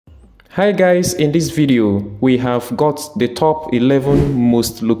Hi guys, in this video we have got the top 11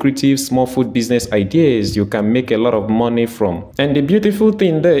 most lucrative small food business ideas you can make a lot of money from. And the beautiful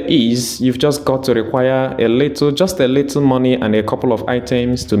thing there is you've just got to require just a little money and a couple of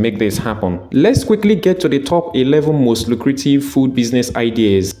items to make this happen. Let's quickly get to the top 11 most lucrative food business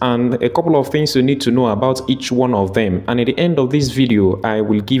ideas and a couple of things you need to know about each one of them. And at the end of this video I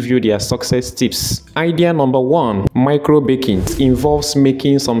will give you their success tips. Idea number 1, micro baking. It involves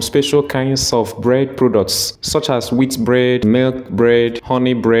making some special kinds of bread products such as wheat bread, milk bread,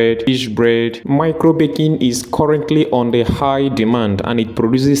 honey bread, fish bread. Micro baking is currently on the high demand and it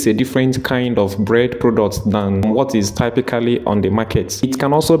produces a different kind of bread products than what is typically on the market. It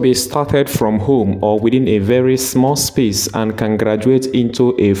can also be started from home or within a very small space and can graduate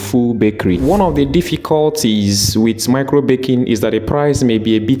into a full bakery. One of the difficulties with micro baking is that the price may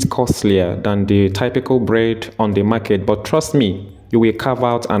be a bit costlier than the typical bread on the market, but trust me, you will carve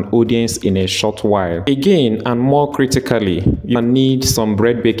out an audience in a short while. Again, and more critically, you need some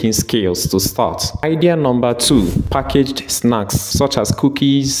bread baking skills to start. Idea number 2, packaged snacks such as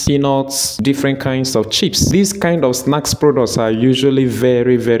cookies, peanuts, different kinds of chips. These kind of snacks products are usually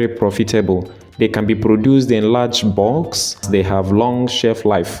very profitable. They can be produced in large bulks. They have long shelf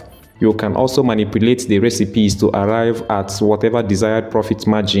life. You can also manipulate the recipes to arrive at whatever desired profit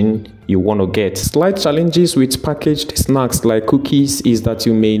margin you want to get. Slight challenges with packaged snacks like cookies is that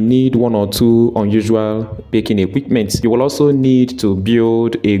you may need one or two unusual baking equipment. You will also need to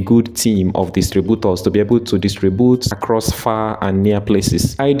build a good team of distributors to be able to distribute across far and near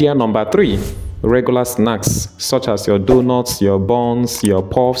places. Idea number 3, regular snacks such as your donuts, your buns, your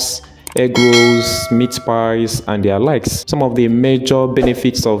puffs, egg rolls, meat pies, and their likes. Some of the major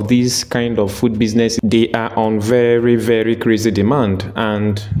benefits of this kind of food business, they are on very crazy demand,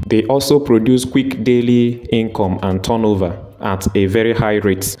 and they also produce quick daily income and turnover at a very high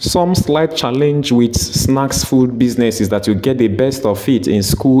rate. Some slight challenge with snacks food business is that you get the best of it in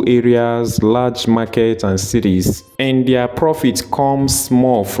school areas, large markets and cities, and their profit comes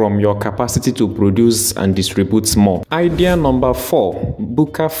more from your capacity to produce and distribute more. Idea number 4,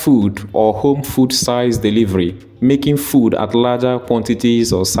 Booker food or home food size delivery. Making food at larger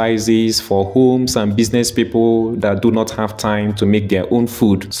quantities or sizes for homes and business people that do not have time to make their own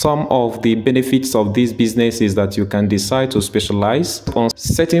food. Some of the benefits of this business is that you can decide to specialize on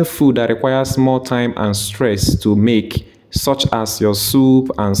certain food that requires more time and stress to make, such as your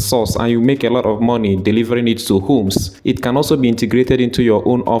soup and sauce, and you make a lot of money delivering it to homes. It can also be integrated into your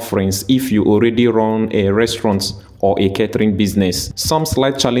own offerings if you already run a restaurant or a catering business. Some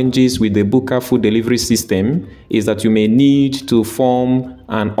slight challenges with the Booker food delivery system is that you may need to form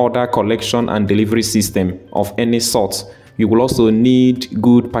an order collection and delivery system of any sort. You will also need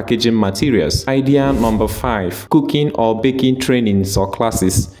good packaging materials. Idea number 5, cooking or baking trainings or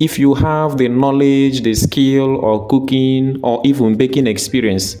classes. If you have the knowledge, the skill or cooking or even baking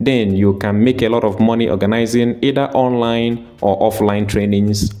experience, then you can make a lot of money organizing either online or offline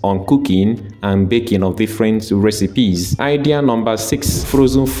trainings on cooking and baking of different recipes. Idea number 6,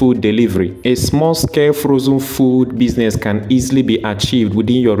 frozen food delivery. A small-scale frozen food business can easily be achieved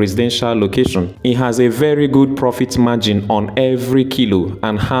within your residential location. It has a very good profit margin on every kilo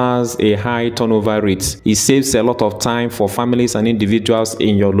and has a high turnover rate. It saves a lot of time for families and individuals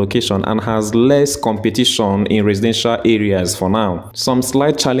in your location and has less competition in residential areas for now. Some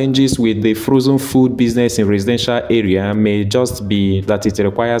slight challenges with the frozen food business in residential area may just be that it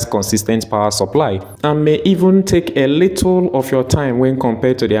requires consistent power supply and may even take a little of your time when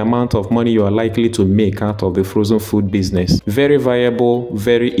compared to the amount of money you are likely to make out of the frozen food business. Very viable,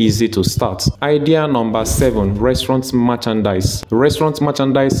 very easy to start. Idea number 7, restaurant merchandise. Restaurant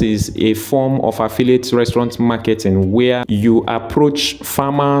merchandise is a form of affiliate restaurant marketing where you approach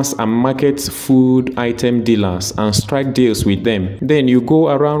farmers and market food item dealers and strike deals with them. Then you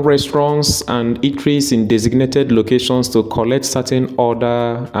go around restaurants and eateries in designated locations to collect certain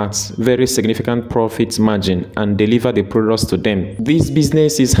order at very significant profit margin and deliver the products to them. This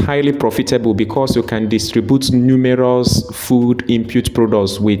business is highly profitable because you can distribute numerous food input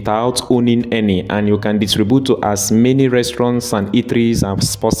products without owning any, and you can distribute to as many restaurants and eateries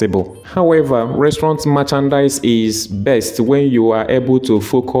as possible. However, restaurant merchandise is best when you are able to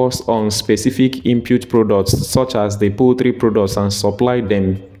focus on specific input products such as the poultry products and supply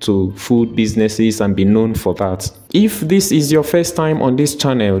them to food businesses and be known for that. If this is your first time on this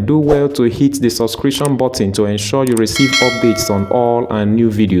channel, do well to hit the subscription button to ensure you receive updates on all our new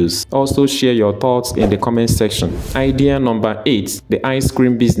videos. Also share your thoughts in the comment section. Idea number 8, the ice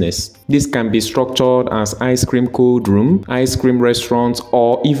cream business. This can be structured as ice cream cold room, ice cream restaurant,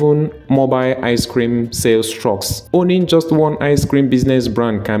 or even mobile ice cream sales trucks. Owning just one ice cream business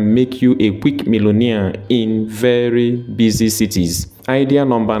brand can make you a quick millionaire in very busy cities. Idea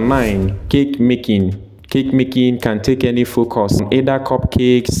number 9, cake making. Cake making can take any focus on either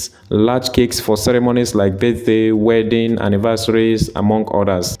cupcakes, large cakes for ceremonies like birthday, wedding, anniversaries, among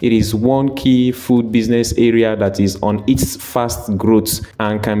others. It is one key food business area that is on its fast growth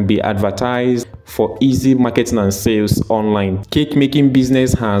and can be advertised for easy marketing and sales online. Cake making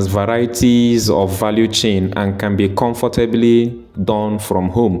business has varieties of value chain and can be comfortably done from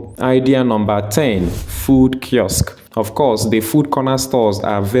home. Idea number 10, food kiosk. Of course, the food corner stores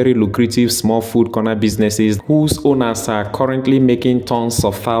are very lucrative small food corner businesses whose owners are currently making tons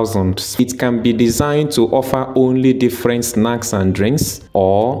of thousands. It can be designed to offer only different snacks and drinks,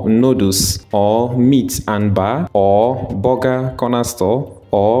 or noodles, or meat and bar, or burger corner store,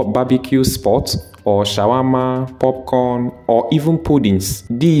 or barbecue spot, or shawarma, popcorn, or even puddings.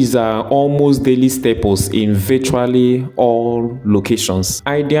 These are almost daily staples in virtually all locations.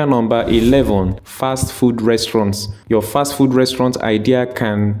 Idea number 11, fast food restaurants. Your fast food restaurant idea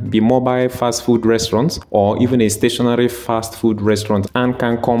can be mobile fast food restaurants or even a stationary fast food restaurant and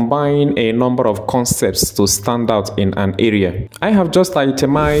can combine a number of concepts to stand out in an area. I have just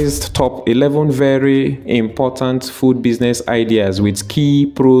itemized top 11 very important food business ideas with key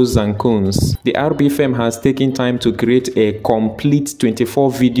pros and cons. The RB firm has taken time to create a complete 24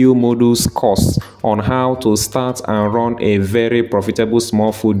 video modules course on how to start and run a very profitable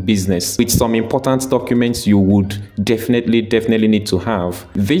small food business with some important documents you would definitely need to have.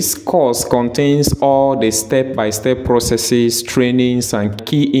 This course contains all the step-by-step processes, trainings, and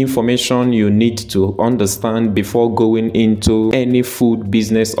key information you need to understand before going into any food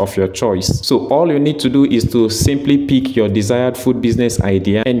business of your choice. So all you need to do is to simply pick your desired food business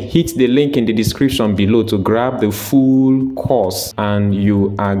idea and hit the link in the description below to grab the full course and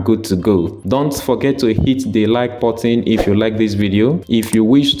you are good to go. Don't forget to hit the like button if you like this video. If you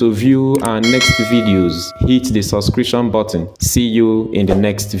wish to view our next videos, hit the subscription button. See you in the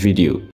next video.